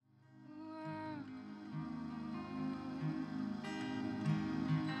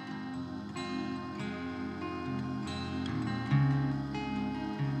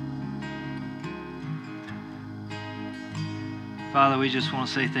Father, we just want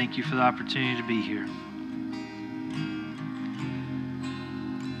to say thank you for the opportunity to be here.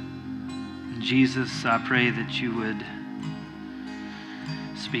 And Jesus, I pray that you would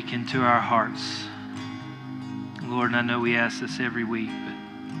speak into our hearts. Lord, and I know we ask this every week, but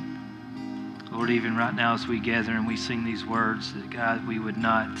Lord, even right now as we gather and we sing these words, that God, we would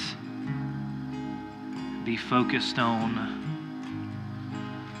not be focused on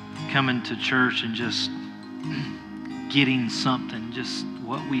coming to church and just getting something, just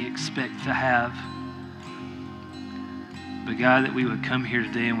what we expect to have. But God, that we would come here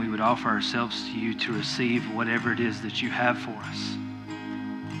today and we would offer ourselves to you to receive whatever it is that you have for us.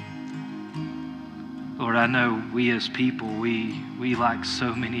 Lord, I know we as people, we like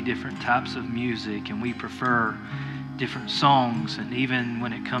so many different types of music, and we prefer different songs, and even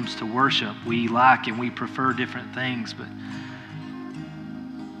when it comes to worship, we like and we prefer different things. But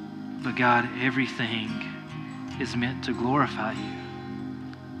God, everything is meant to glorify you.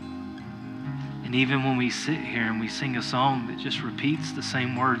 And even when we sit here and we sing a song that just repeats the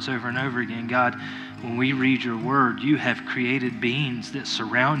same words over and over again, God, when we read your word, you have created beings that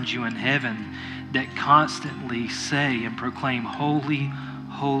surround you in heaven that constantly say and proclaim, holy,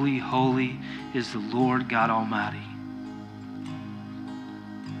 holy, holy is the Lord God Almighty.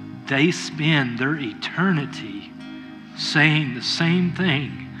 They spend their eternity saying the same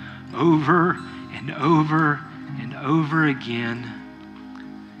thing over and over and over again.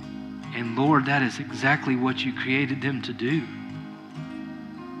 And Lord, that is exactly what you created them to do.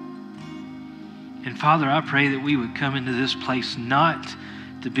 And Father, I pray that we would come into this place not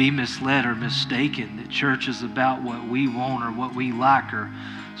to be misled or mistaken, that church is about what we want or what we like or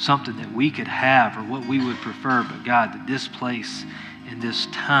something that we could have or what we would prefer. But God, that this place and this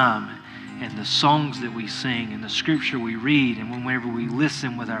time and the songs that we sing and the scripture we read and whenever we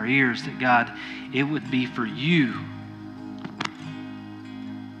listen with our ears, that God, it would be for you.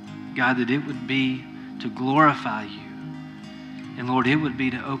 God, that it would be to glorify you. And Lord, it would be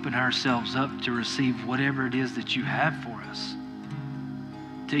to open ourselves up to receive whatever it is that you have for us.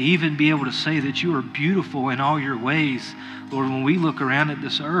 To even be able to say that you are beautiful in all your ways. Lord, when we look around at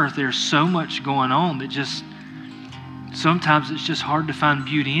this earth, there's so much going on that just sometimes it's just hard to find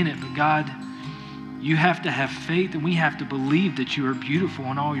beauty in it. But God, you have to have faith, and we have to believe that you are beautiful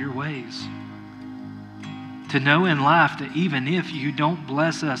in all your ways. To know in life that even if you don't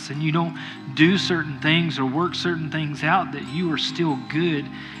bless us and you don't do certain things or work certain things out, that you are still good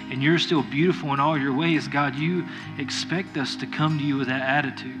and you're still beautiful in all your ways. God, you expect us to come to you with that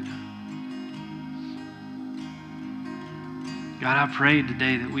attitude. God, I pray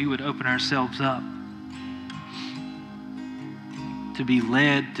today that we would open ourselves up to be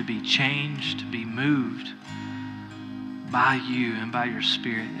led, to be changed, to be moved by you and by your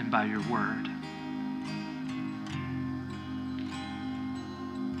Spirit and by your word.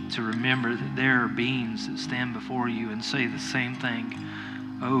 To remember that there are beings that stand before you and say the same thing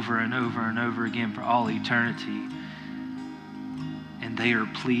over and over and over again for all eternity, and they are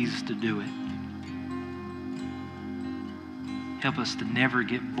pleased to do it. Help us to never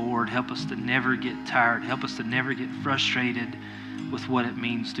get bored. Help us to never get tired. Help us to never get frustrated with what it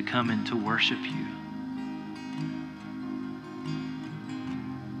means to come and to worship you.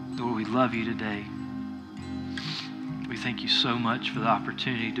 Lord, we love you today. We thank you so much for the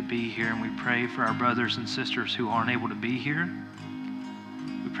opportunity to be here, and we pray for our brothers and sisters who aren't able to be here.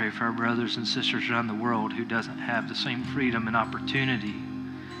 We pray for our brothers and sisters around the world who doesn't have the same freedom and opportunity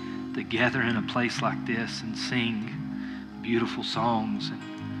to gather in a place like this and sing beautiful songs and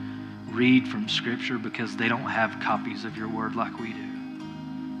read from Scripture because they don't have copies of your word like we do.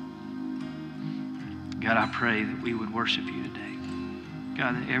 God, I pray that we would worship you today.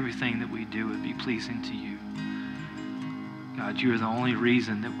 God, that everything that we do would be pleasing to you. God, you are the only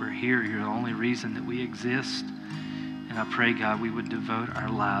reason that we're here. You're the only reason that we exist. And I pray, God, we would devote our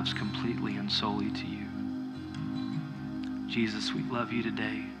lives completely and solely to you. Jesus, we love you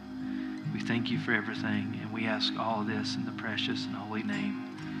today. We thank you for everything, and we ask all this in the precious and holy name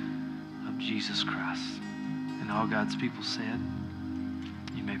of Jesus Christ. And all God's people said,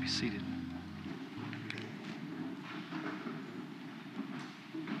 you may be seated.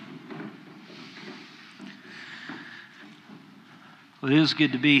 Well, it is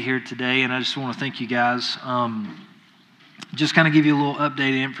good to be here today, and I just want to thank you guys. Just kind of give you a little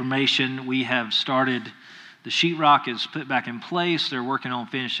updated information. We have started, the sheetrock is put back in place. They're working on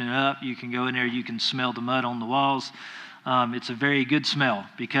finishing it up. You can go in there, you can smell the mud on the walls. it's a very good smell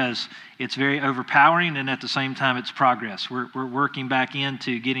because it's very overpowering, and at the same time, it's progress. We're working back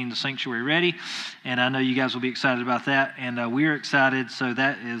into getting the sanctuary ready, and I know you guys will be excited about that, and we're excited. So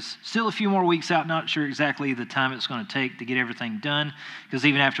that is still a few more weeks out. Not sure exactly the time it's going to take to get everything done, because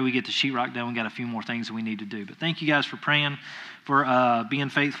even after we get the sheetrock done, we got a few more things that we need to do. But thank you guys for praying, for being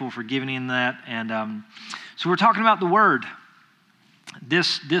faithful, for giving in that, and so we're talking about the Word.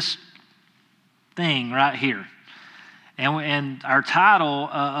 This thing right here. And our title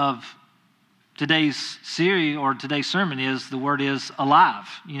of today's series or today's sermon is The Word is Alive.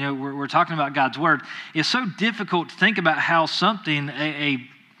 You know, we're talking about God's Word. It's so difficult to think about how something,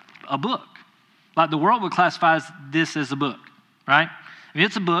 a book, like the world would classify this as a book, right? I mean,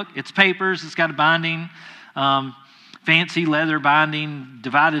 it's a book. It's papers. It's got a binding, fancy leather binding,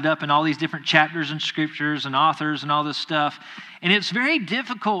 divided up in all these different chapters and scriptures and authors and all this stuff. And it's very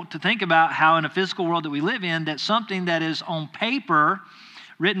difficult to think about how in a physical world that we live in, that something that is on paper,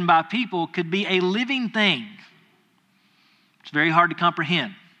 written by people, could be a living thing. It's very hard to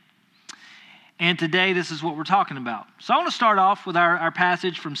comprehend. And today, this is what we're talking about. So I want to start off with our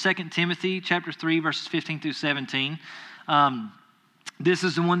passage from 2 Timothy chapter 3, verses 15 through 17. This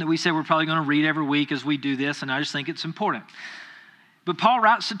is the one that we said we're probably going to read every week as we do this, and I just think it's important. But Paul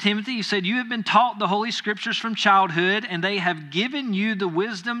writes to Timothy, he said, "You have been taught the Holy Scriptures from childhood, and they have given you the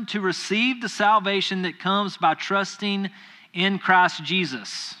wisdom to receive the salvation that comes by trusting in Christ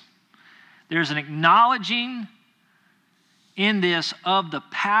Jesus." There's an acknowledging in this of the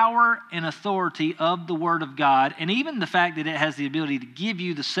power and authority of the Word of God, and even the fact that it has the ability to give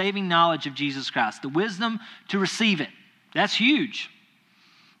you the saving knowledge of Jesus Christ, the wisdom to receive it. That's huge.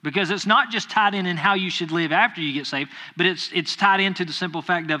 Because it's not just tied in how you should live after you get saved, but it's tied into the simple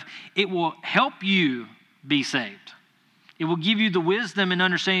fact of it will help you be saved. It will give you the wisdom and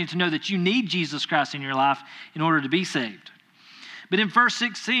understanding to know that you need Jesus Christ in your life in order to be saved. But in verse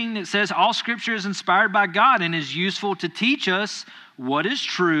 16, it says, "All Scripture is inspired by God and is useful to teach us what is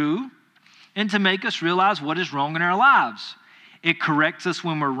true and to make us realize what is wrong in our lives. It corrects us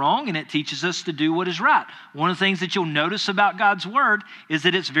when we're wrong, and it teaches us to do what is right." One of the things that you'll notice about God's Word is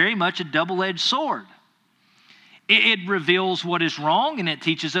that it's very much a double-edged sword. It reveals what is wrong, and it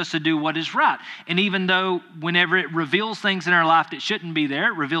teaches us to do what is right. And even though whenever it reveals things in our life that shouldn't be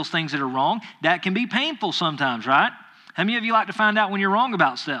there, it reveals things that are wrong, that can be painful sometimes, right? How many of you like to find out when you're wrong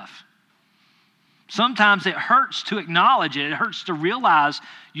about stuff? Sometimes it hurts to acknowledge it. It hurts to realize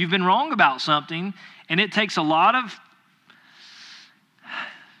you've been wrong about something, and it takes a lot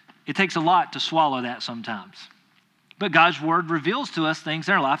to swallow that sometimes. But God's Word reveals to us things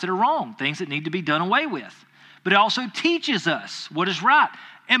in our life that are wrong, things that need to be done away with. But it also teaches us what is right.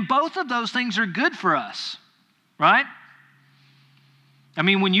 And both of those things are good for us, right? I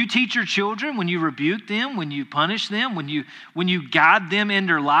mean, when you teach your children, when you rebuke them, when you punish them, when you guide them in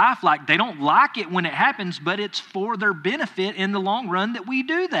their life, like they don't like it when it happens, but it's for their benefit in the long run that we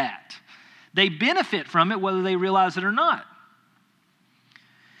do that. They benefit from it whether they realize it or not.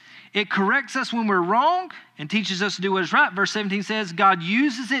 It corrects us when we're wrong and teaches us to do what is right. Verse 17 says, God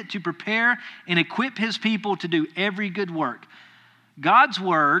uses it to prepare and equip His people to do every good work. God's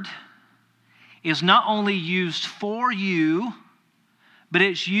Word is not only used for you, but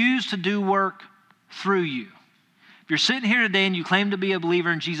it's used to do work through you. If you're sitting here today and you claim to be a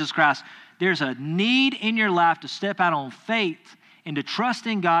believer in Jesus Christ, there's a need in your life to step out on faith and to trust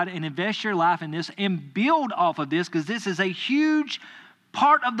in God and invest your life in this and build off of this, because this is a huge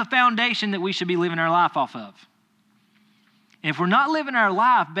part of the foundation that we should be living our life off of. And if we're not living our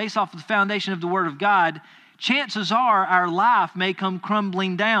life based off of the foundation of the Word of God, chances are our life may come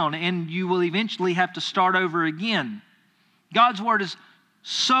crumbling down and you will eventually have to start over again. God's Word is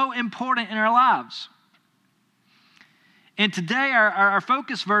so important in our lives. And today our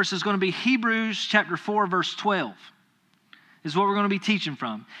focus verse is going to be Hebrews chapter 4, verse 12. Is what we're going to be teaching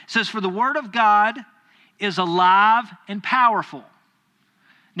from. It says, "For the Word of God is alive and powerful."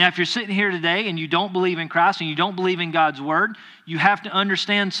 Now, if you're sitting here today and you don't believe in Christ and you don't believe in God's Word, you have to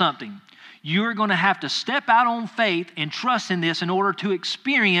understand something. You're going to have to step out on faith and trust in this in order to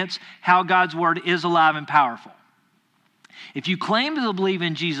experience how God's Word is alive and powerful. If you claim to believe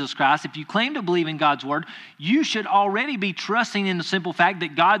in Jesus Christ, if you claim to believe in God's Word, you should already be trusting in the simple fact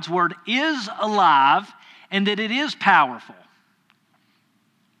that God's Word is alive and that it is powerful.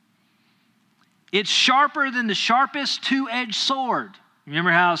 It's sharper than the sharpest two-edged sword.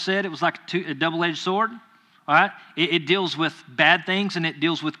 Remember how I said it was like a double-edged sword? All right? It deals with bad things and it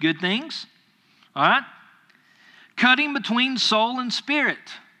deals with good things. All right? Cutting between soul and spirit.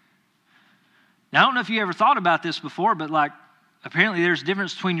 Now, I don't know if you ever thought about this before, but apparently there's a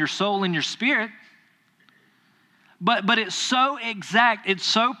difference between your soul and your spirit. But it's so exact, it's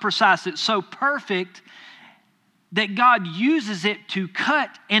so precise, it's so perfect that God uses it to cut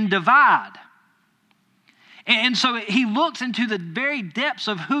and divide. And so he looks into the very depths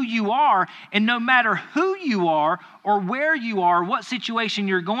of who you are, and no matter who you are or where you are, what situation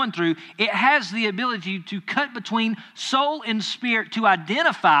you're going through, it has the ability to cut between soul and spirit to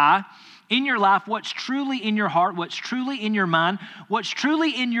identify in your life what's truly in your heart, what's truly in your mind, what's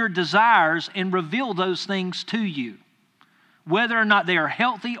truly in your desires, and reveal those things to you, whether or not they are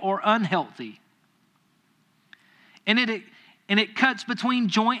healthy or unhealthy. And it cuts between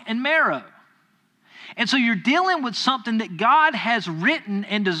joint and marrow. And so you're dealing with something that God has written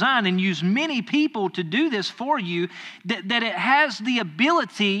and designed and used many people to do this for you, that it has the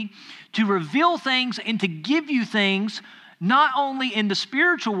ability to reveal things and to give you things not only in the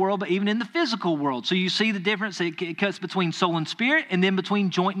spiritual world, but even in the physical world. So you see the difference. It cuts between soul and spirit, and then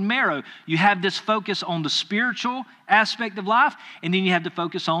between joint and marrow. You have this focus on the spiritual aspect of life, and then you have to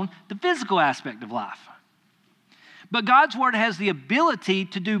focus on the physical aspect of life. But God's Word has the ability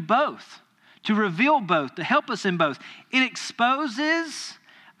to do both, to reveal both, to help us in both. It exposes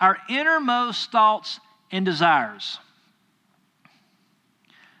our innermost thoughts and desires.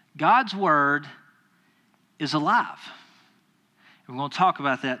 God's Word is alive. And we're going to talk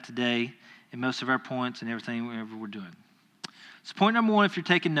about that today in most of our points and everything whatever we're doing. So point number one, if you're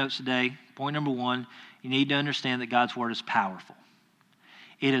taking notes today, point number one, you need to understand that God's Word is powerful.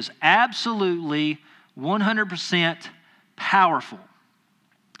 It is absolutely 100% powerful.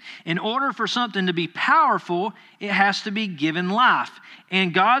 In order for something to be powerful, it has to be given life.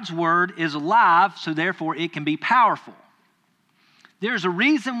 And God's Word is alive, so therefore it can be powerful. There's a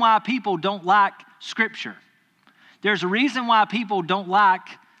reason why people don't like Scripture. There's a reason why people don't like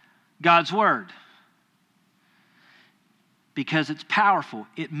God's Word. Because it's powerful.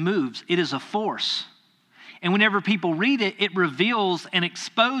 It moves. It is a force. And whenever people read it, it reveals and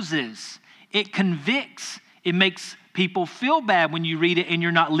exposes. It convicts. It makes people feel bad when you read it and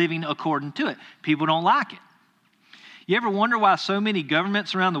you're not living according to it. People don't like it. You ever wonder why so many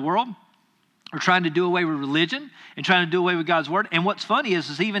governments around the world are trying to do away with religion and trying to do away with God's Word? And what's funny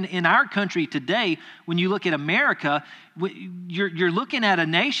is even in our country today, when you look at America, you're looking at a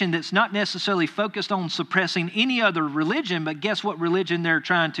nation that's not necessarily focused on suppressing any other religion, but guess what religion they're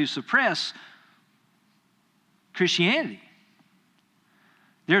trying to suppress? Christianity.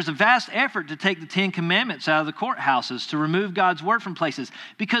 There's a vast effort to take the Ten Commandments out of the courthouses, to remove God's Word from places,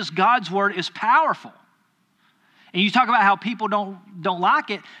 because God's Word is powerful. And you talk about how people don't like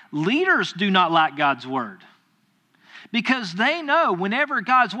it. Leaders do not like God's Word, because they know whenever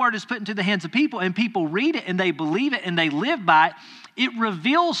God's Word is put into the hands of people and people read it and they believe it and they live by it, it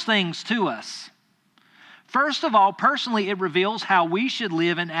reveals things to us. First of all, personally, it reveals how we should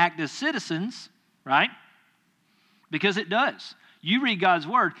live and act as citizens, right? Because it does. You read God's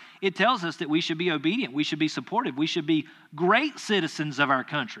Word, it tells us that we should be obedient, we should be supportive, we should be great citizens of our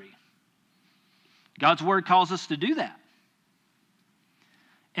country. God's Word calls us to do that.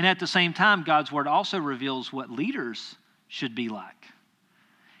 And at the same time, God's Word also reveals what leaders should be like.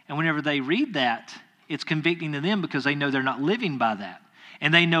 And whenever they read that, it's convicting to them because they know they're not living by that.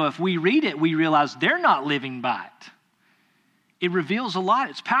 And they know if we read it, we realize they're not living by it. It reveals a lot.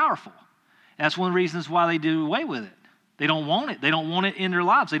 It's powerful. And that's one of the reasons why they do away with it. They don't want it. They don't want it in their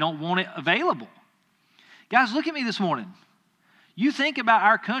lives. They don't want it available. Guys, look at me this morning. You think about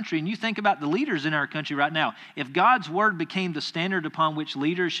our country and you think about the leaders in our country right now. If God's Word became the standard upon which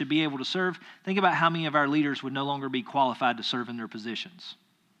leaders should be able to serve, think about how many of our leaders would no longer be qualified to serve in their positions.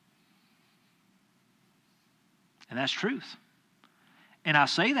 And that's truth. And I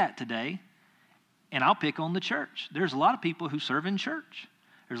say that today, and I'll pick on the church. There's a lot of people who serve in church.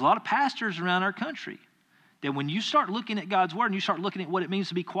 There's a lot of pastors around our country that when you start looking at God's Word and you start looking at what it means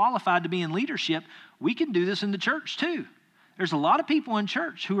to be qualified to be in leadership, we can do this in the church too. There's a lot of people in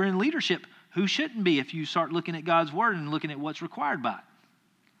church who are in leadership who shouldn't be if you start looking at God's Word and looking at what's required by it.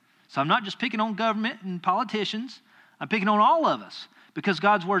 So I'm not just picking on government and politicians. I'm picking on all of us because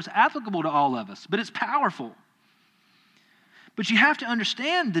God's Word is applicable to all of us, but it's powerful. But you have to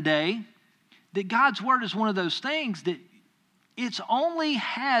understand today that God's Word is one of those things that it only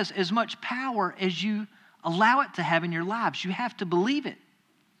has as much power as you allow it to have in your lives. You have to believe it.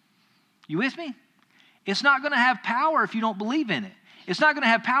 You with me? It's not going to have power if you don't believe in it. It's not going to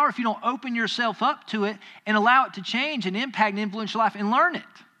have power if you don't open yourself up to it and allow it to change and impact and influence your life and learn it.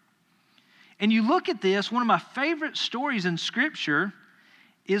 And you look at this, one of my favorite stories in Scripture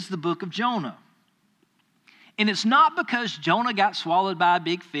is the book of Jonah. And it's not because Jonah got swallowed by a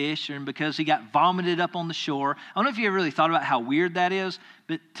big fish or because he got vomited up on the shore. I don't know if you ever really thought about how weird that is,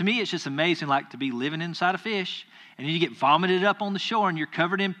 but to me it's just amazing, like to be living inside a fish and then you get vomited up on the shore and you're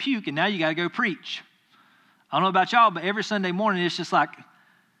covered in puke, and now you got to go preach. I don't know about y'all, but every Sunday morning it's just like,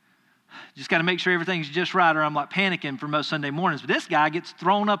 just got to make sure everything's just right, or I'm like panicking for most Sunday mornings. But this guy gets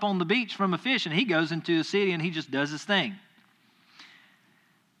thrown up on the beach from a fish, and he goes into a city and he just does his thing.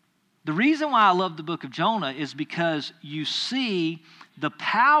 The reason why I love the book of Jonah is because you see the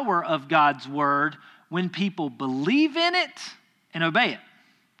power of God's word when people believe in it and obey it.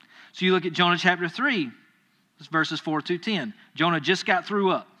 So you look at Jonah chapter 3, verses 4 through 10. Jonah just got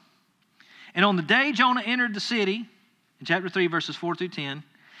threw up. And on the day Jonah entered the city, in chapter 3, verses 4 through 10,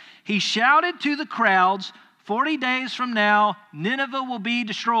 he shouted to the crowds, 40 days from now, Nineveh will be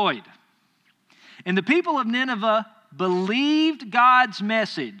destroyed. And the people of Nineveh believed God's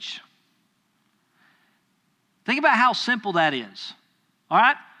message. Think about how simple that is. All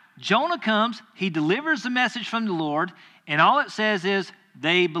right? Jonah comes, he delivers the message from the Lord, and all it says is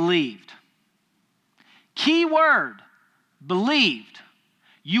they believed. Key word, believed.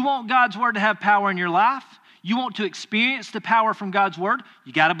 You want God's word to have power in your life? You want to experience the power from God's word?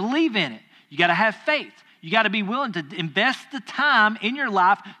 You got to believe in it. You got to have faith. You got to be willing to invest the time in your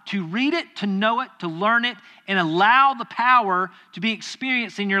life to read it, to know it, to learn it, and allow the power to be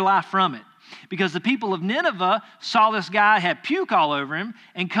experienced in your life from it. Because the people of Nineveh saw this guy have puke all over him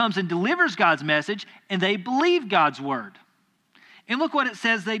and comes and delivers God's message, and they believed God's word. And look what it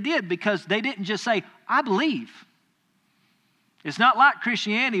says they did, because they didn't just say, I believe. It's not like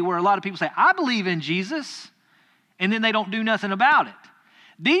Christianity where a lot of people say, I believe in Jesus, and then they don't do nothing about it.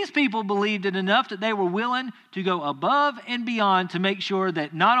 These people believed it enough that they were willing to go above and beyond to make sure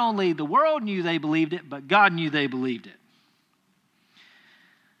that not only the world knew they believed it, but God knew they believed it.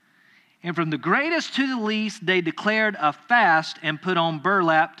 And from the greatest to the least, they declared a fast and put on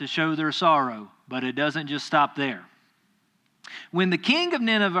burlap to show their sorrow. But it doesn't just stop there. When the king of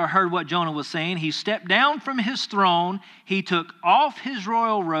Nineveh heard what Jonah was saying, he stepped down from his throne, he took off his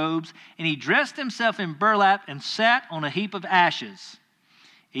royal robes, and he dressed himself in burlap and sat on a heap of ashes,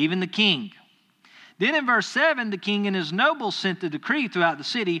 even the king. Then in verse 7, the king and his nobles sent the decree throughout the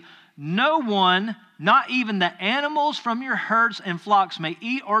city, no one, not even the animals from your herds and flocks, may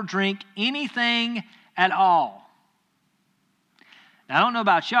eat or drink anything at all. Now, I don't know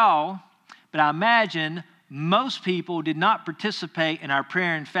about y'all, but I imagine most people did not participate in our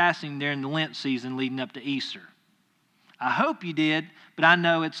prayer and fasting during the Lent season leading up to Easter. I hope you did, but I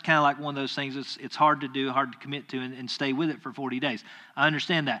know it's kind of like one of those things it's hard to do, hard to commit to, and stay with it for 40 days. I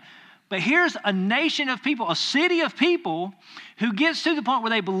understand that. But here's a nation of people, a city of people who gets to the point where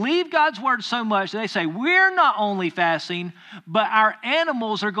they believe God's word so much that they say, we're not only fasting, but our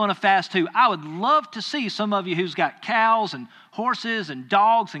animals are going to fast too. I would love to see some of you who's got cows and horses and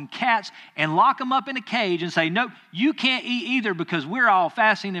dogs and cats and lock them up in a cage and say, no, you can't eat either because we're all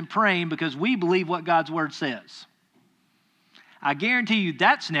fasting and praying because we believe what God's word says. I guarantee you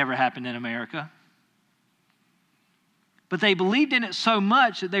that's never happened in America. But they believed in it so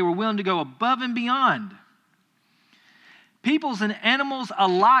much that they were willing to go above and beyond. Peoples and animals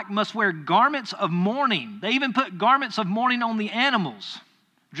alike must wear garments of mourning. They even put garments of mourning on the animals,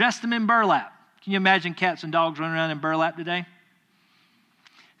 dressed them in burlap. Can you imagine cats and dogs running around in burlap today?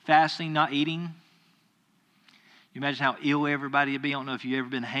 Fasting, not eating. You imagine how ill everybody would be. I don't know if you've ever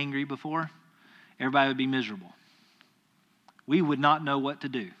been hangry before. Everybody would be miserable. We would not know what to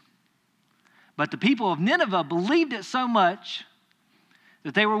do. But the people of Nineveh believed it so much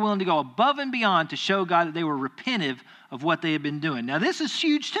that they were willing to go above and beyond to show God that they were repentive of what they had been doing. Now, this is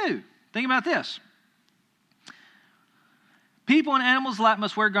huge too. Think about this. People and animals alike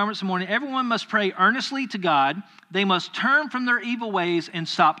must wear garments of mourning. Everyone must pray earnestly to God. They must turn from their evil ways and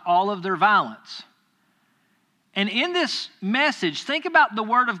stop all of their violence. And in this message, think about the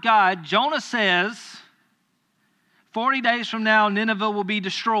word of God. Jonah says, 40 days from now, Nineveh will be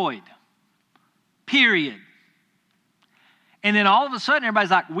destroyed. Period. And then all of a sudden,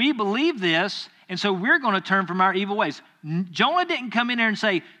 everybody's like, we believe this, and so we're going to turn from our evil ways. Jonah didn't come in there and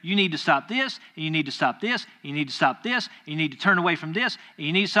say, you need to stop this, and you need to stop this, and you need to stop this, and you need to turn away from this, and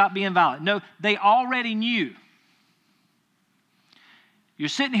you need to stop being violent. No, they already knew. You're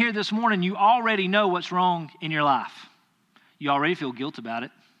sitting here this morning, you already know what's wrong in your life. You already feel guilt about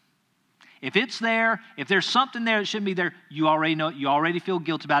it. If it's there, if there's something there that shouldn't be there, you already know it. You already feel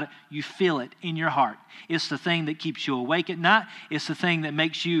guilt about it. You feel it in your heart. It's the thing that keeps you awake at night. It's the thing that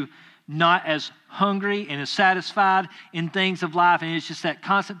makes you not as hungry and as satisfied in things of life. And it's just that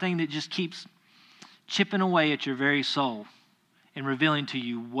constant thing that just keeps chipping away at your very soul and revealing to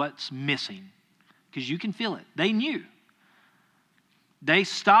you what's missing. Because you can feel it. They knew. They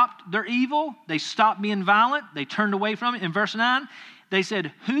stopped their evil. They stopped being violent. They turned away from it. In verse 9, they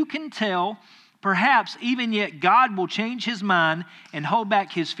said, who can tell Perhaps even yet God will change his mind and hold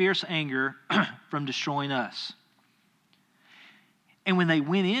back his fierce anger from destroying us. And when they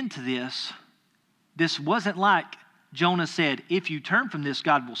went into this wasn't like Jonah said, if you turn from this,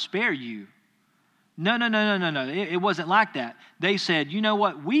 God will spare you. No. It wasn't like that. They said, you know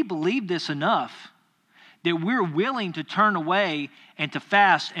what? We believe this enough that we're willing to turn away and to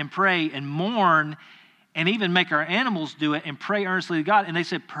fast and pray and mourn and even make our animals do it and pray earnestly to God. And they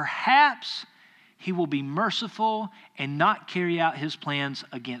said, perhaps he will be merciful and not carry out his plans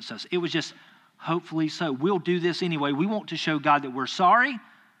against us. It was just, hopefully so. We'll do this anyway. We want to show God that we're sorry,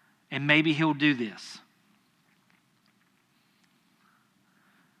 and maybe he'll do this.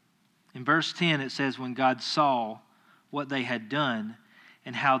 In verse 10, it says, when God saw what they had done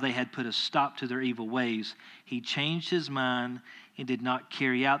and how they had put a stop to their evil ways, he changed his mind and did not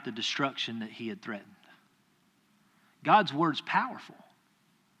carry out the destruction that he had threatened. God's word's powerful.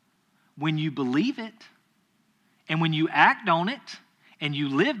 When you believe it, and when you act on it, and you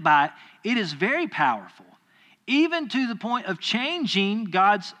live by it, it is very powerful. Even to the point of changing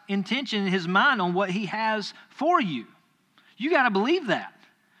God's intention in his mind on what he has for you. You got to believe that.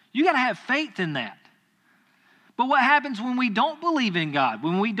 You got to have faith in that. But what happens when we don't believe in God,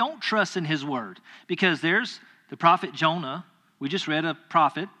 when we don't trust in his word? Because there's the prophet Jonah. We just read a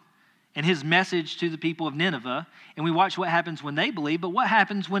prophet and his message to the people of Nineveh, and we watch what happens when they believe. But what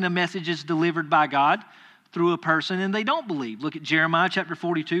happens when a message is delivered by God through a person and they don't believe? Look at Jeremiah chapter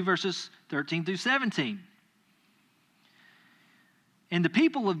 42, verses 13 through 17. And the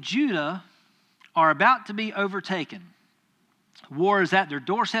people of Judah are about to be overtaken. War is at their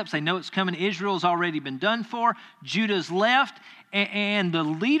doorsteps. They know it's coming. Israel's already been done for. Judah's left. And the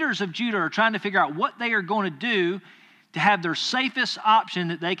leaders of Judah are trying to figure out what they are going to do to have their safest option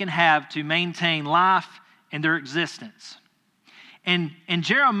that they can have to maintain life and their existence. And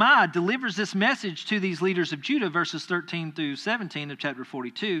Jeremiah delivers this message to these leaders of Judah, verses 13 through 17 of chapter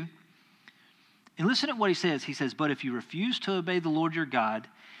 42. And listen to what he says. He says, but if you refuse to obey the Lord your God,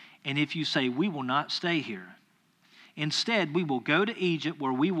 and if you say, we will not stay here, instead, we will go to Egypt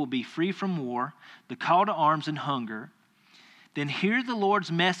where we will be free from war, the call to arms and hunger. Then hear the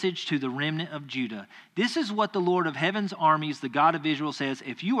Lord's message to the remnant of Judah. This is what the Lord of heaven's armies, the God of Israel, says.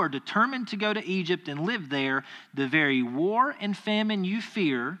 If you are determined to go to Egypt and live there, the very war and famine you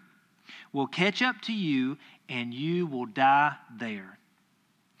fear will catch up to you and you will die there.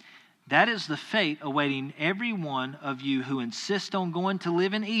 That is the fate awaiting every one of you who insist on going to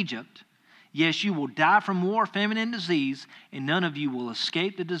live in Egypt. Yes, you will die from war, famine, and disease, and none of you will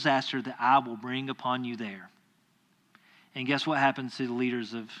escape the disaster that I will bring upon you there. And guess what happens to the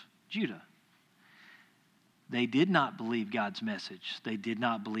leaders of Judah? They did not believe God's message. They did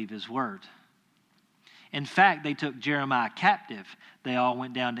not believe his word. In fact, they took Jeremiah captive. They all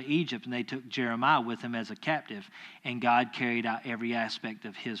went down to Egypt, and they took Jeremiah with them as a captive. And God carried out every aspect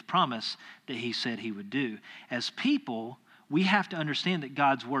of his promise that he said he would do. As people, we have to understand that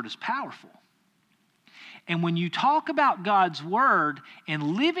God's word is powerful. And when you talk about God's word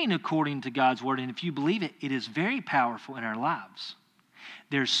and living according to God's word, and if you believe it, it is very powerful in our lives.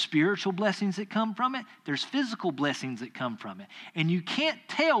 There's spiritual blessings that come from it. There's physical blessings that come from it. And you can't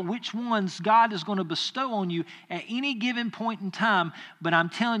tell which ones God is going to bestow on you at any given point in time. But I'm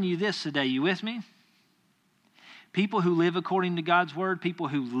telling you this today. You with me? People who live according to God's word, people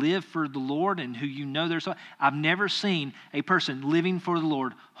who live for the Lord and who you know there's... I've never seen a person living for the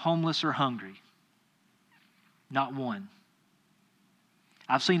Lord homeless or hungry. Not one.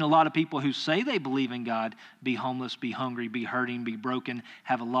 I've seen a lot of people who say they believe in God be homeless, be hungry, be hurting, be broken,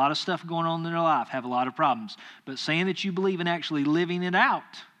 have a lot of stuff going on in their life, have a lot of problems. But saying that you believe in actually living it out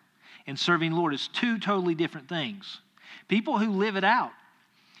and serving the Lord is two totally different things. People who live it out,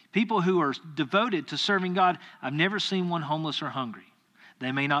 people who are devoted to serving God, I've never seen one homeless or hungry.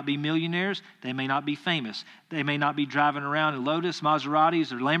 They may not be millionaires. They may not be famous. They may not be driving around in Lotus,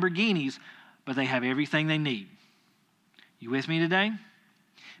 Maseratis, or Lamborghinis, but they have everything they need. You with me today?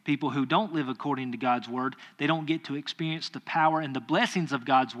 People who don't live according to God's word, they don't get to experience the power and the blessings of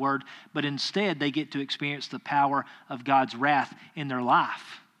God's word, but instead they get to experience the power of God's wrath in their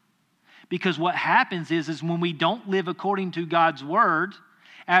life. Because what happens is when we don't live according to God's word,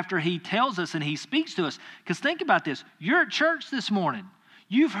 after he tells us and he speaks to us, because think about this, you're at church this morning.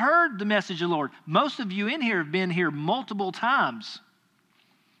 You've heard the message of the Lord. Most of you in here have been here multiple times.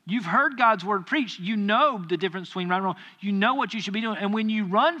 You've heard God's word preached. You know the difference between right and wrong. You know what you should be doing. And when you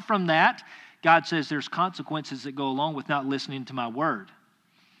run from that, God says there's consequences that go along with not listening to my word.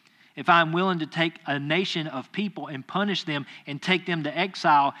 if I'm willing to take a nation of people and punish them and take them to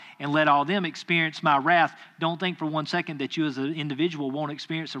exile and let all them experience my wrath, don't think for one second that you as an individual won't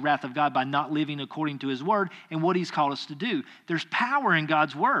experience the wrath of God by not living according to his word and what he's called us to do. There's power in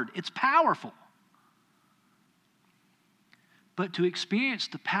God's word. It's powerful. But to experience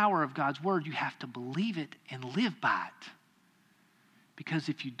the power of God's word, you have to believe it and live by it. Because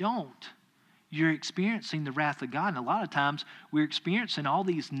if you don't, you're experiencing the wrath of God. And a lot of times we're experiencing all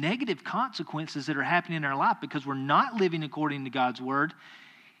these negative consequences that are happening in our life because we're not living according to God's word.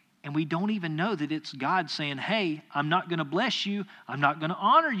 And we don't even know that it's God saying, hey, I'm not going to bless you. I'm not going to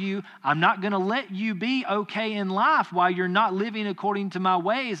honor you. I'm not going to let you be okay in life while you're not living according to my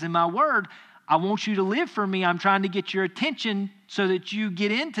ways and my word. I want you to live for me. I'm trying to get your attention so that you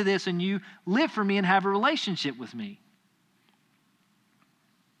get into this and you live for me and have a relationship with me.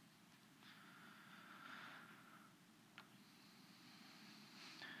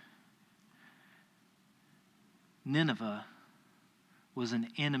 Nineveh was an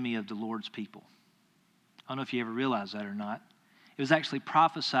enemy of the Lord's people. I don't know if you ever realized that or not. It was actually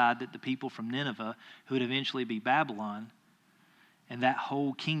prophesied that the people from Nineveh, who would eventually be Babylon, and that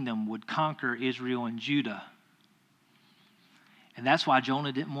whole kingdom would conquer Israel and Judah. And that's why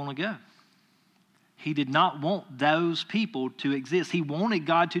Jonah didn't want to go. He did not want those people to exist. He wanted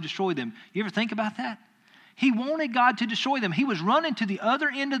God to destroy them. You ever think about that? He wanted God to destroy them. He was running to the other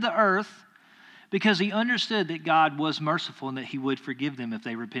end of the earth because he understood that God was merciful and that he would forgive them if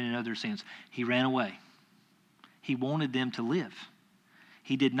they repented of their sins. He ran away. He wanted them to live.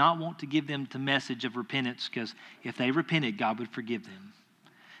 He did not want to give them the message of repentance because if they repented, God would forgive them.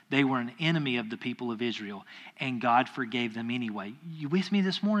 They were an enemy of the people of Israel, and God forgave them anyway. You with me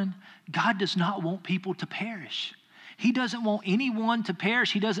this morning? God does not want people to perish. He doesn't want anyone to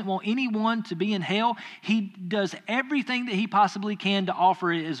perish. He doesn't want anyone to be in hell. He does everything that he possibly can to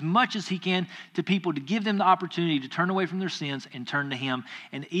offer as much as he can to people to give them the opportunity to turn away from their sins and turn to him.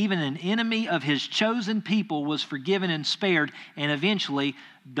 And even an enemy of his chosen people was forgiven and spared. And eventually,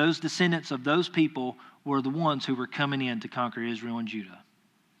 those descendants of those people were the ones who were coming in to conquer Israel and Judah.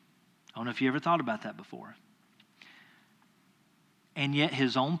 I don't know if you ever thought about that before. And yet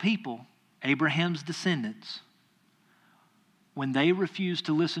his own people, Abraham's descendants, when they refuse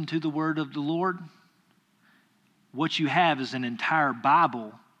to listen to the word of the Lord, what you have is an entire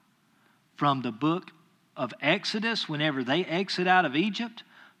Bible from the book of Exodus, whenever they exit out of Egypt,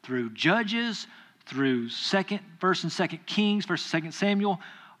 through Judges, through 1st and 2nd Kings, 1st and 2nd Samuel,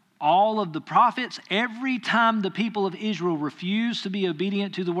 all of the prophets. Every time the people of Israel refuse to be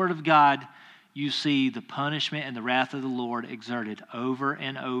obedient to the word of God, you see the punishment and the wrath of the Lord exerted over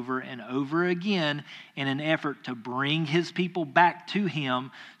and over and over again in an effort to bring his people back to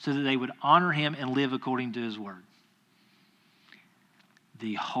him so that they would honor him and live according to his word.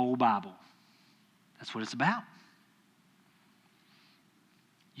 The whole Bible. That's what it's about.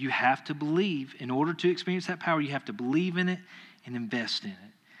 You have to believe. In order to experience that power, you have to believe in it and invest in it.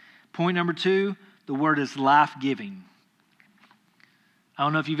 Point number 2, the word is life-giving. I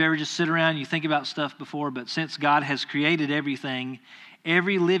don't know if you've ever just sit around and you think about stuff before, but since God has created everything,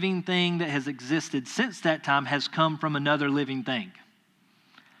 every living thing that has existed since that time has come from another living thing.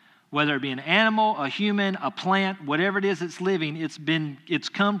 Whether it be an animal, a human, a plant, whatever it is that's living, it's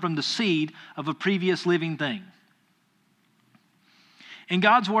come from the seed of a previous living thing. And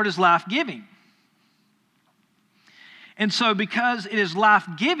God's word is life-giving. And so because it is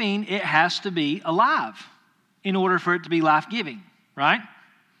life-giving, it has to be alive in order for it to be life-giving. Right?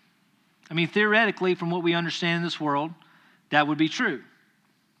 I mean, theoretically, from what we understand in this world, that would be true.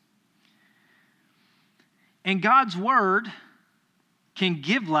 And God's word can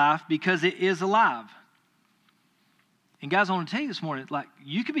give life because it is alive. And guys, I want to tell you this morning, like,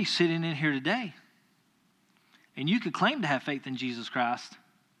 you could be sitting in here today and you could claim to have faith in Jesus Christ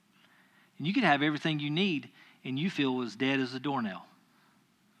and you could have everything you need and you feel as dead as a doornail.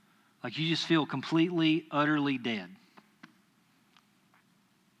 Like you just feel completely, utterly dead.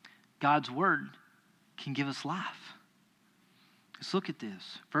 God's word can give us life. Let's look at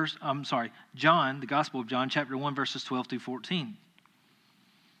this. John, the Gospel of John, chapter 1, verses 12 through 14.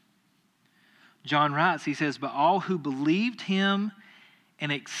 John writes, he says, "But all who believed him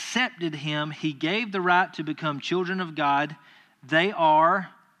and accepted him, he gave the right to become children of God. They are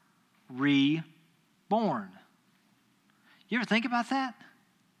reborn." You ever think about that?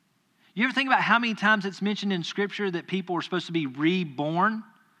 You ever think about how many times it's mentioned in Scripture that people are supposed to be reborn?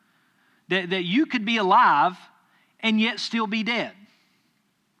 That you could be alive and yet still be dead.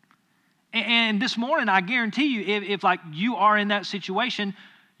 And this morning, I guarantee you, if like you are in that situation,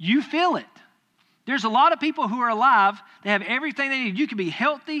 you feel it. There's a lot of people who are alive. They have everything they need. You can be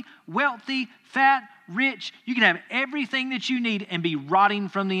healthy, wealthy, fat, rich. You can have everything that you need and be rotting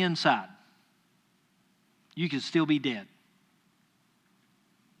from the inside. You can still be dead.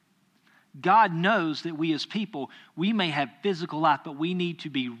 God knows that we as people, we may have physical life, but we need to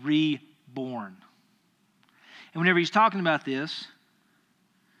be reborn. And whenever he's talking about this,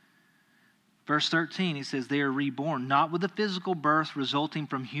 verse 13, he says, they are reborn, not with a physical birth resulting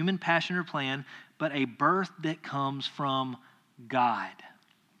from human passion or plan, but a birth that comes from God.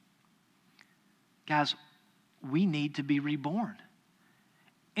 Guys, we need to be reborn.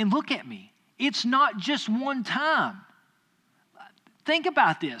 And look at me. It's not just one time. Think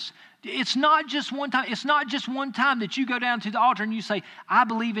about this. It's not just one time. It's not just one time that you go down to the altar and you say, I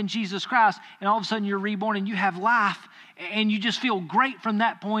believe in Jesus Christ, and all of a sudden you're reborn and you have life and you just feel great from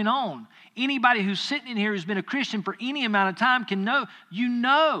that point on. Anybody who's sitting in here who's been a Christian for any amount of time can know,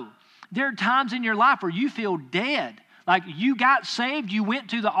 there are times in your life where you feel dead. Like you got saved, you went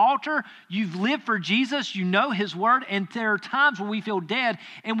to the altar, you've lived for Jesus, you know His Word, and there are times where we feel dead,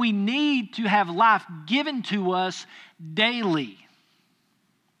 and we need to have life given to us daily.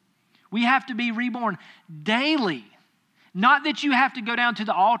 We have to be reborn daily. Not that you have to go down to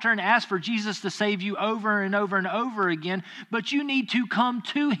the altar and ask for Jesus to save you over and over and over again, but you need to come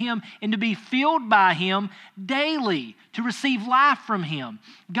to Him and to be filled by Him daily, to receive life from Him.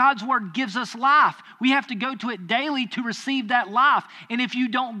 God's Word gives us life. We have to go to it daily to receive that life. And if you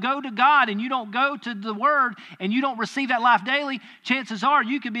don't go to God and you don't go to the Word and you don't receive that life daily, chances are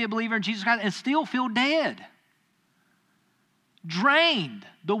you could be a believer in Jesus Christ and still feel dead. Drained.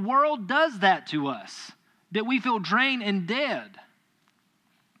 The world does that to us, that we feel drained and dead.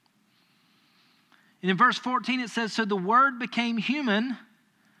 And in verse 14 it says, so the Word became human.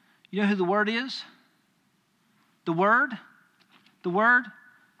 You know who the Word is? The Word,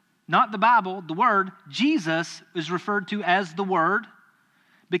 not the Bible, the Word, Jesus is referred to as the Word,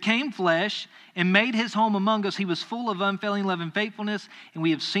 became flesh and made His home among us. He was full of unfailing love and faithfulness, and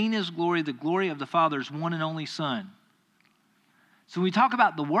we have seen His glory, the glory of the Father's one and only Son. So when we talk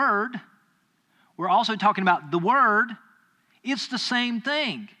about the Word, we're also talking about the Word. It's the same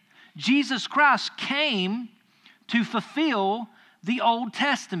thing. Jesus Christ came to fulfill the Old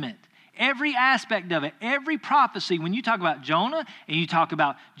Testament. Every aspect of it, every prophecy. When you talk about Jonah and you talk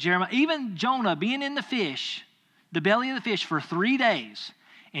about Jeremiah, even Jonah being in the fish, the belly of the fish for 3 days,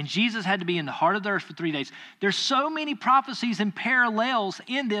 and Jesus had to be in the heart of the earth for 3 days. There's so many prophecies and parallels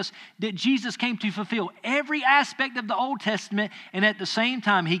in this that Jesus came to fulfill every aspect of the Old Testament, and at the same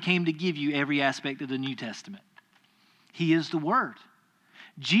time, He came to give you every aspect of the New Testament. He is the Word.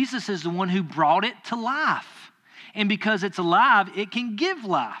 Jesus is the one who brought it to life. And because it's alive, it can give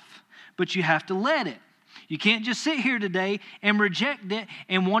life, but you have to let it. You can't just sit here today and reject it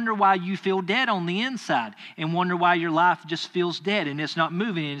and wonder why you feel dead on the inside and wonder why your life just feels dead and it's not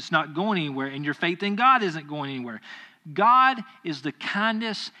moving and it's not going anywhere and your faith in God isn't going anywhere. God is the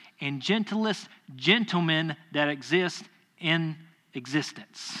kindest and gentlest gentleman that exists in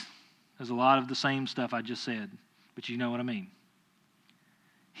existence. There's a lot of the same stuff I just said, but you know what I mean.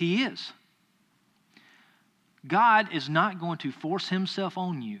 He is. God is not going to force Himself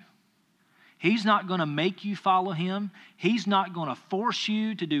on you. He's not going to make you follow Him. He's not going to force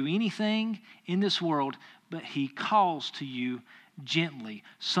you to do anything in this world, but He calls to you gently.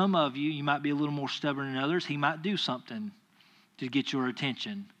 Some of you, you might be a little more stubborn than others. He might do something to get your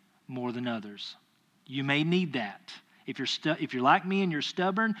attention more than others. You may need that. If you're like me and you're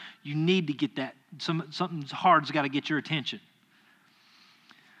stubborn, you need to get that. Something hard's got to get your attention.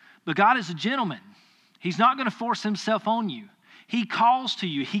 But God is a gentleman. He's not going to force Himself on you. He calls to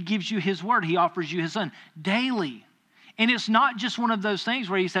you. He gives you His Word. He offers you His Son daily. And it's not just one of those things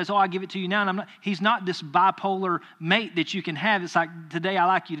where He says, I give it to you now. And He's not this bipolar mate that you can have. It's like, today I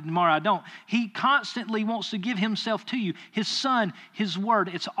like you, tomorrow I don't. He constantly wants to give Himself to you. His Son, His Word,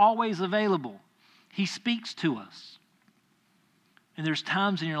 it's always available. He speaks to us. And there's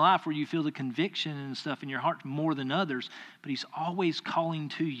times in your life where you feel the conviction and stuff in your heart more than others, but He's always calling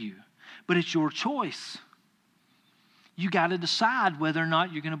to you. But it's your choice. You got to decide whether or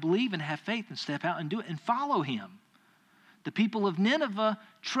not you're going to believe and have faith and step out and do it and follow Him. The people of Nineveh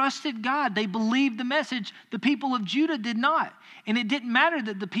trusted God. They believed the message. The people of Judah did not. And it didn't matter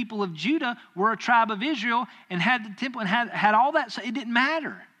that the people of Judah were a tribe of Israel and had the temple and had all that. So it didn't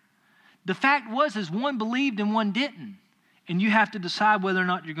matter. The fact was is one believed and one didn't. And you have to decide whether or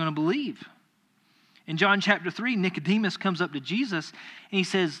not you're going to believe. In John chapter 3, Nicodemus comes up to Jesus and he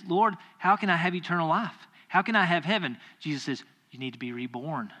says, Lord, how can I have eternal life? How can I have heaven? Jesus says, you need to be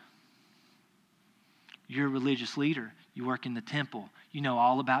reborn. You're a religious leader. You work in the temple. You know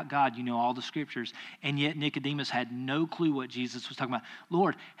all about God. You know all the scriptures. And yet Nicodemus had no clue what Jesus was talking about.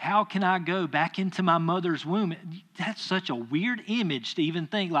 Lord, how can I go back into my mother's womb? That's such a weird image to even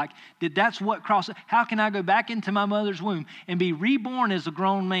think like that's what crosses. How can I go back into my mother's womb and be reborn as a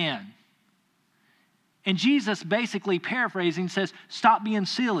grown man? And Jesus, basically paraphrasing, says, stop being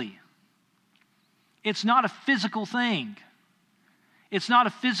silly. It's not a physical thing. It's not a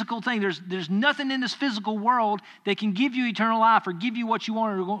physical thing. There's nothing in this physical world that can give you eternal life or give you what you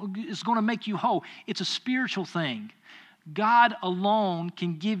want or is going to make you whole. It's a spiritual thing. God alone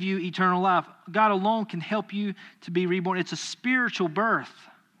can give you eternal life. God alone can help you to be reborn. It's a spiritual birth.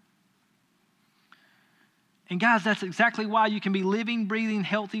 And guys, that's exactly why you can be living, breathing,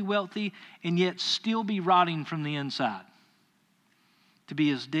 healthy, wealthy, and yet still be rotting from the inside. To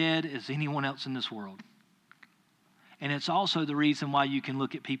be as dead as anyone else in this world. And it's also the reason why you can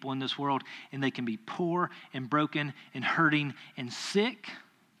look at people in this world and they can be poor and broken and hurting and sick.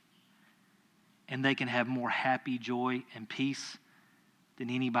 And they can have more happy joy and peace than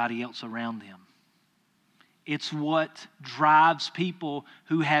anybody else around them. It's what drives people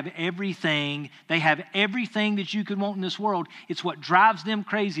who have everything. They have everything that you could want in this world. It's what drives them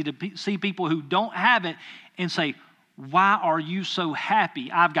crazy to see people who don't have it and say, why are you so happy?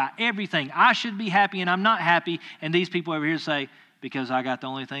 I've got everything. I should be happy and I'm not happy. And these people over here say, because I got the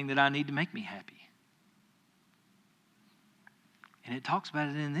only thing that I need to make me happy. And it talks about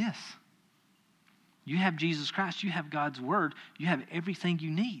it in this. You have Jesus Christ. You have God's Word. You have everything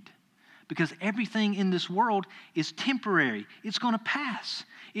you need. Because everything in this world is temporary. It's going to pass.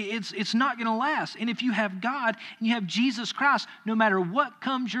 It's not going to last. And if you have God and you have Jesus Christ, no matter what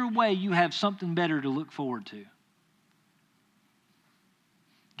comes your way, you have something better to look forward to.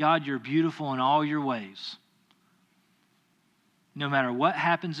 God, you're beautiful in all your ways. No matter what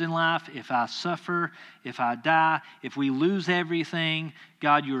happens in life, if I suffer, if I die, if we lose everything,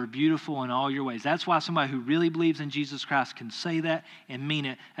 God, you are beautiful in all your ways. That's why somebody who really believes in Jesus Christ can say that and mean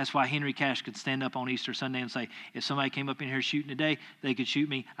it. That's why Henry Cash could stand up on Easter Sunday and say, if somebody came up in here shooting today, they could shoot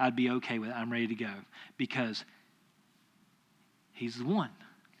me, I'd be okay with it. I'm ready to go. Because he's the one.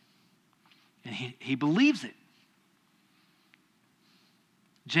 And he believes it.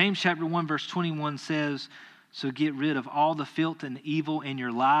 James chapter 1 verse 21 says, so get rid of all the filth and evil in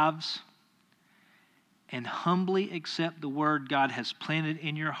your lives and humbly accept the word God has planted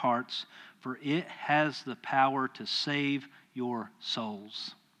in your hearts, for it has the power to save your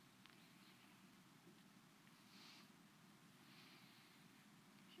souls.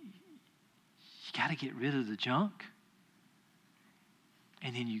 You got to get rid of the junk.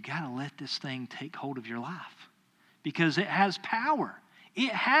 And then you got to let this thing take hold of your life. Because it has power.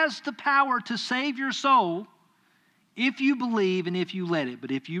 It has the power to save your soul if you believe and if you let it.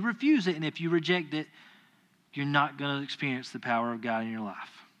 But if you refuse it and if you reject it, you're not going to experience the power of God in your life.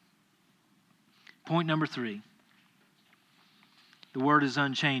 Point number 3. The Word is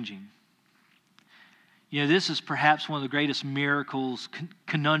unchanging. You know, this is perhaps one of the greatest miracles,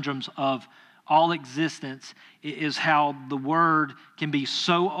 conundrums of all existence, is how the Word can be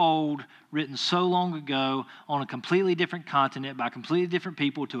so old, written so long ago, on a completely different continent, by completely different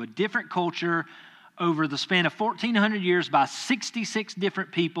people, to a different culture, over the span of 1,400 years by 66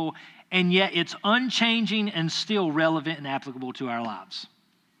 different people, and yet it's unchanging and still relevant and applicable to our lives.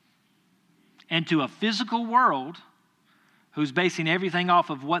 And to a physical world who's basing everything off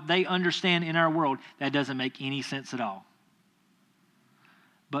of what they understand in our world, that doesn't make any sense at all.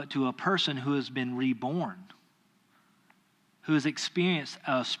 But to a person who has been reborn, who has experienced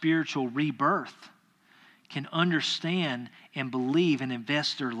a spiritual rebirth, can understand and believe and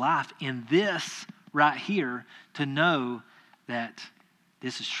invest their life in this right here to know that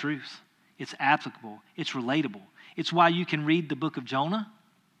this is truth. It's applicable. It's relatable. It's why you can read the book of Jonah.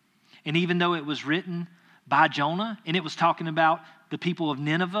 And even though it was written by Jonah and it was talking about the people of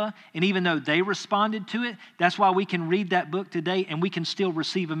Nineveh, and even though they responded to it, that's why we can read that book today and we can still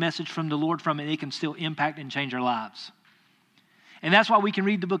receive a message from the Lord from it. It can still impact and change our lives. And that's why we can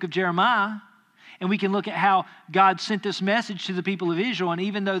read the book of Jeremiah and we can look at how God sent this message to the people of Israel, and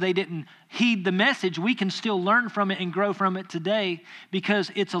even though they didn't heed the message, we can still learn from it and grow from it today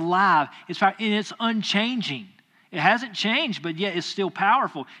because it's alive, and it's unchanging. It hasn't changed, but yet it's still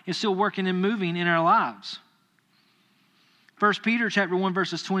powerful. It's still working and moving in our lives. 1 Peter chapter 1,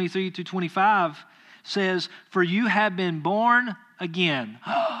 verses 23 to 25 says, for you have been born again.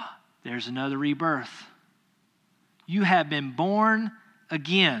 There's another rebirth. You have been born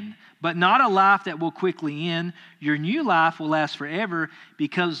again, but not a life that will quickly end. Your new life will last forever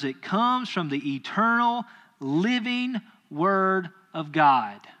because it comes from the eternal, living Word of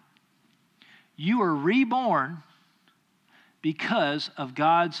God. You are reborn because of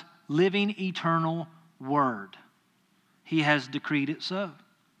God's living, eternal word. He has decreed it so.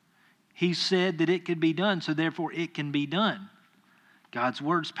 He said that it could be done, so therefore it can be done. God's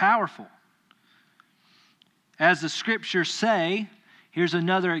word's powerful. As the scriptures say, here's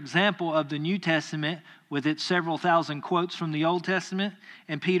another example of the New Testament with its several thousand quotes from the Old Testament.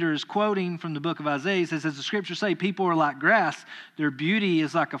 And Peter is quoting from the book of Isaiah. He says, as the scriptures say, people are like grass. Their beauty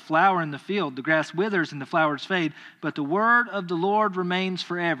is like a flower in the field. The grass withers and the flowers fade, but the word of the Lord remains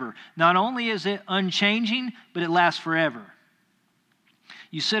forever. Not only is it unchanging, but it lasts forever.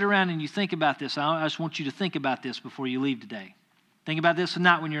 You sit around and you think about this. I just want you to think about this before you leave today. Think about this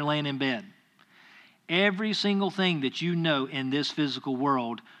tonight when you're laying in bed. Every single thing that you know in this physical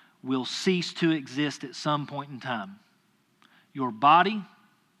world will cease to exist at some point in time. Your body,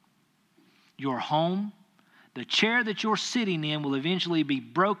 your home, the chair that you're sitting in will eventually be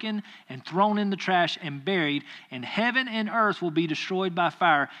broken and thrown in the trash and buried, and heaven and earth will be destroyed by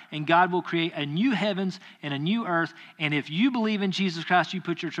fire, and God will create a new heavens and a new earth. And if you believe in Jesus Christ, you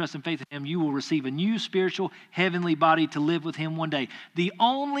put your trust and faith in Him, you will receive a new spiritual heavenly body to live with Him one day. The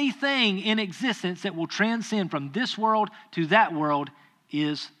only thing in existence that will transcend from this world to that world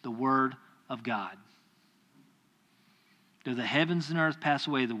is the Word of God. Though the heavens and earth pass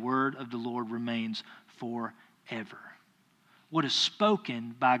away, the word of the Lord remains forever. What is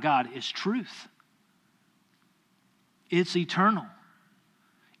spoken by God is truth. It's eternal.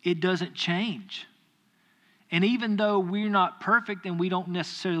 It doesn't change. And even though we're not perfect and we don't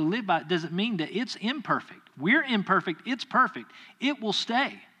necessarily live by it, doesn't mean that it's imperfect. We're imperfect. It's perfect. It will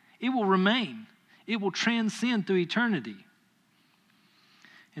stay. It will remain. It will transcend through eternity.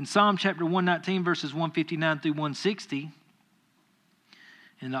 In Psalm chapter 119, verses 159 through 160,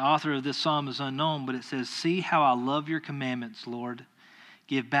 and the author of this psalm is unknown, but it says, see how I love your commandments, Lord.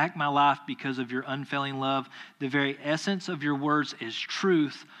 Give back my life because of your unfailing love. The very essence of your words is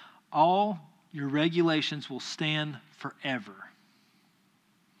truth. All your regulations will stand forever.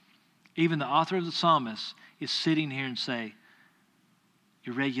 Even the author of the psalmist is sitting here and say,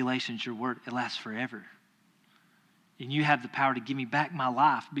 your regulations, your word, it lasts forever. And you have the power to give me back my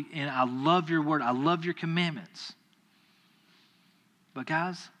life. And I love your word. I love your commandments. But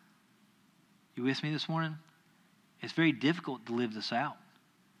guys, you with me this morning? It's very difficult to live this out.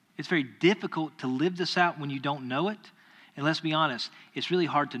 It's very difficult to live this out when you don't know it. And let's be honest, it's really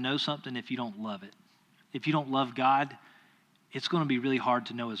hard to know something if you don't love it. If you don't love God, it's going to be really hard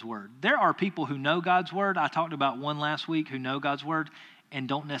to know His word. There are people who know God's word. I talked about one last week who know God's word and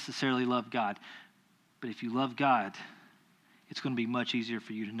don't necessarily love God. But if you love God, it's going to be much easier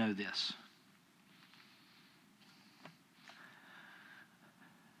for you to know this.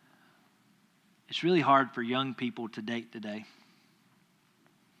 It's really hard for young people to date today.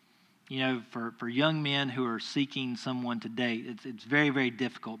 You know, for young men who are seeking someone to date, it's very, very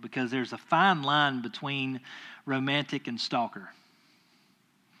difficult because there's a fine line between romantic and stalker.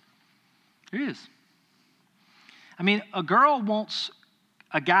 There is. I mean, a girl wants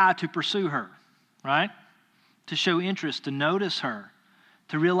a guy to pursue her, right? To show interest, to notice her,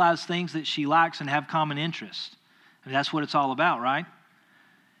 to realize things that she likes and have common interests. I mean, that's what it's all about, right?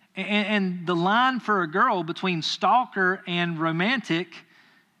 And the line for a girl between stalker and romantic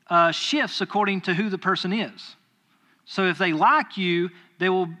shifts according to who the person is. So if they like you,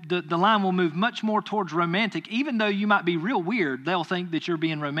 the line will move much more towards romantic. Even though you might be real weird, they'll think that you're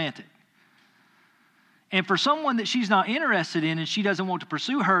being romantic. And for someone that she's not interested in and she doesn't want to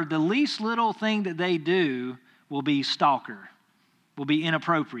pursue her, the least little thing that they do will be stalker, will be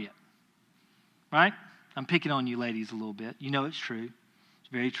inappropriate. Right? I'm picking on you ladies a little bit. You know it's true.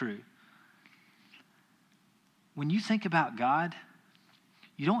 Very true. When you think about God,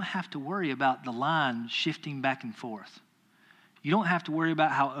 you don't have to worry about the line shifting back and forth. You don't have to worry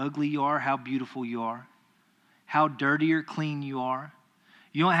about how ugly you are, how beautiful you are, how dirty or clean you are.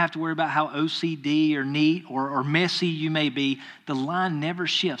 You don't have to worry about how OCD or neat or messy you may be. The line never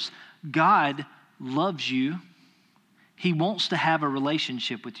shifts. God loves you. He wants to have a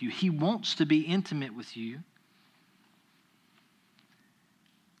relationship with you. He wants to be intimate with you.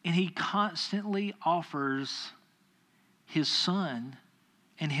 And He constantly offers His Son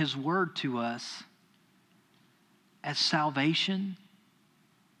and His Word to us as salvation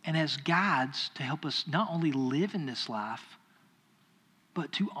and as guides to help us not only live in this life,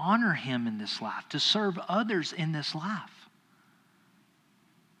 but to honor Him in this life, to serve others in this life.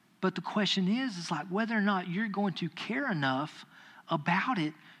 But the question is like whether or not you're going to care enough about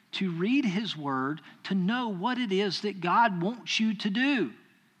it to read His Word, to know what it is that God wants you to do.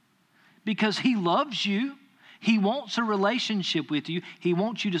 Because He loves you. He wants a relationship with you. He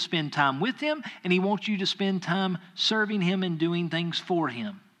wants you to spend time with him, and he wants you to spend time serving him and doing things for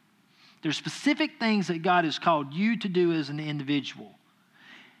him. There's specific things that God has called you to do as an individual.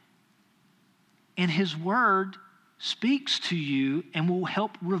 And his word speaks to you and will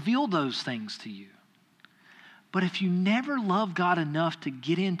help reveal those things to you. But if you never love God enough to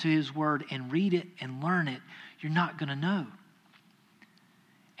get into his word and read it and learn it, you're not going to know.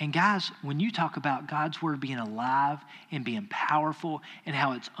 And guys, when you talk about God's word being alive and being powerful and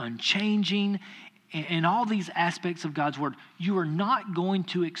how it's unchanging and all these aspects of God's word, you are not going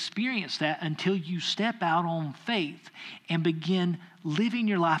to experience that until you step out on faith and begin living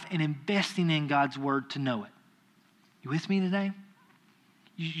your life and investing in God's word to know it. You with me today?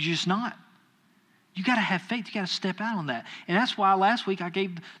 You're just not. You got to have faith. You got to step out on that. And that's why last week I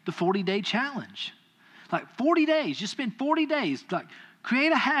gave the 40-day challenge. Like 40 days. Just spend 40 days. Like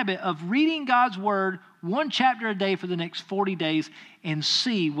create a habit of reading God's word one chapter a day for the next 40 days and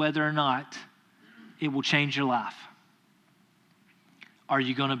see whether or not it will change your life. Are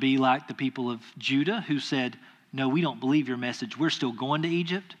you going to be like the people of Judah who said, no, we don't believe your message. We're still going to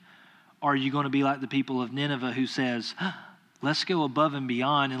Egypt? Or are you going to be like the people of Nineveh who says, let's go above and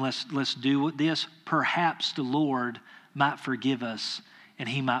beyond and let's do this. Perhaps the Lord might forgive us and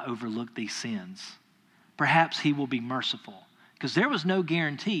he might overlook these sins. Perhaps he will be merciful. Because there was no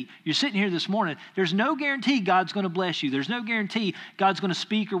guarantee. You're sitting here this morning. There's no guarantee God's going to bless you. There's no guarantee God's going to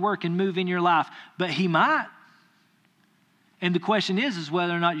speak or work and move in your life. But he might. And the question is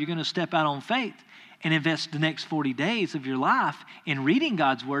whether or not you're going to step out on faith and invest the next 40 days of your life in reading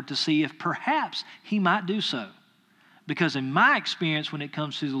God's word to see if perhaps he might do so. Because in my experience, when it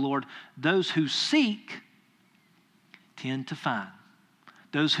comes to the Lord, those who seek tend to find.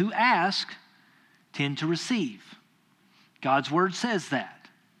 Those who ask tend to receive. God's word says that.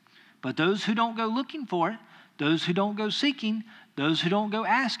 But those who don't go looking for it, those who don't go seeking, those who don't go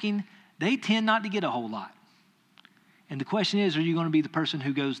asking, they tend not to get a whole lot. And the question is, are you going to be the person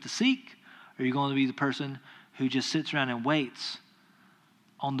who goes to seek? Or are you going to be the person who just sits around and waits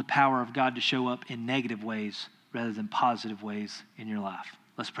on the power of God to show up in negative ways rather than positive ways in your life?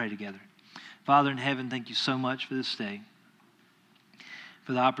 Let's pray together. Father in heaven, thank you so much for this day,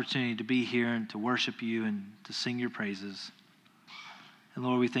 for the opportunity to be here and to worship you and to sing your praises. And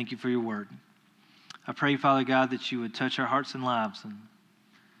Lord, we thank you for your word. I pray, Father God, that you would touch our hearts and lives. And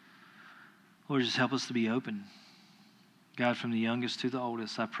Lord, just help us to be open. God, from the youngest to the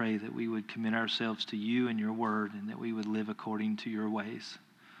oldest, I pray that we would commit ourselves to you and your word and that we would live according to your ways.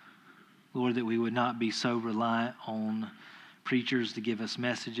 Lord, that we would not be so reliant on preachers to give us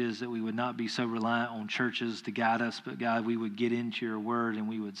messages, that we would not be so reliant on churches to guide us, but God, we would get into your word and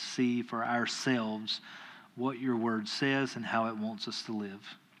we would see for ourselves what your word says and how it wants us to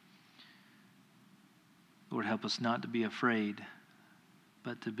live. Lord, help us not to be afraid,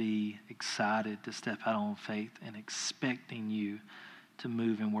 but to be excited to step out on faith and expecting you to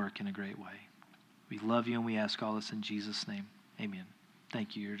move and work in a great way. We love you and we ask all this in Jesus' name. Amen.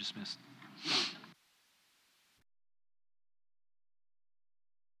 Thank you. You're dismissed.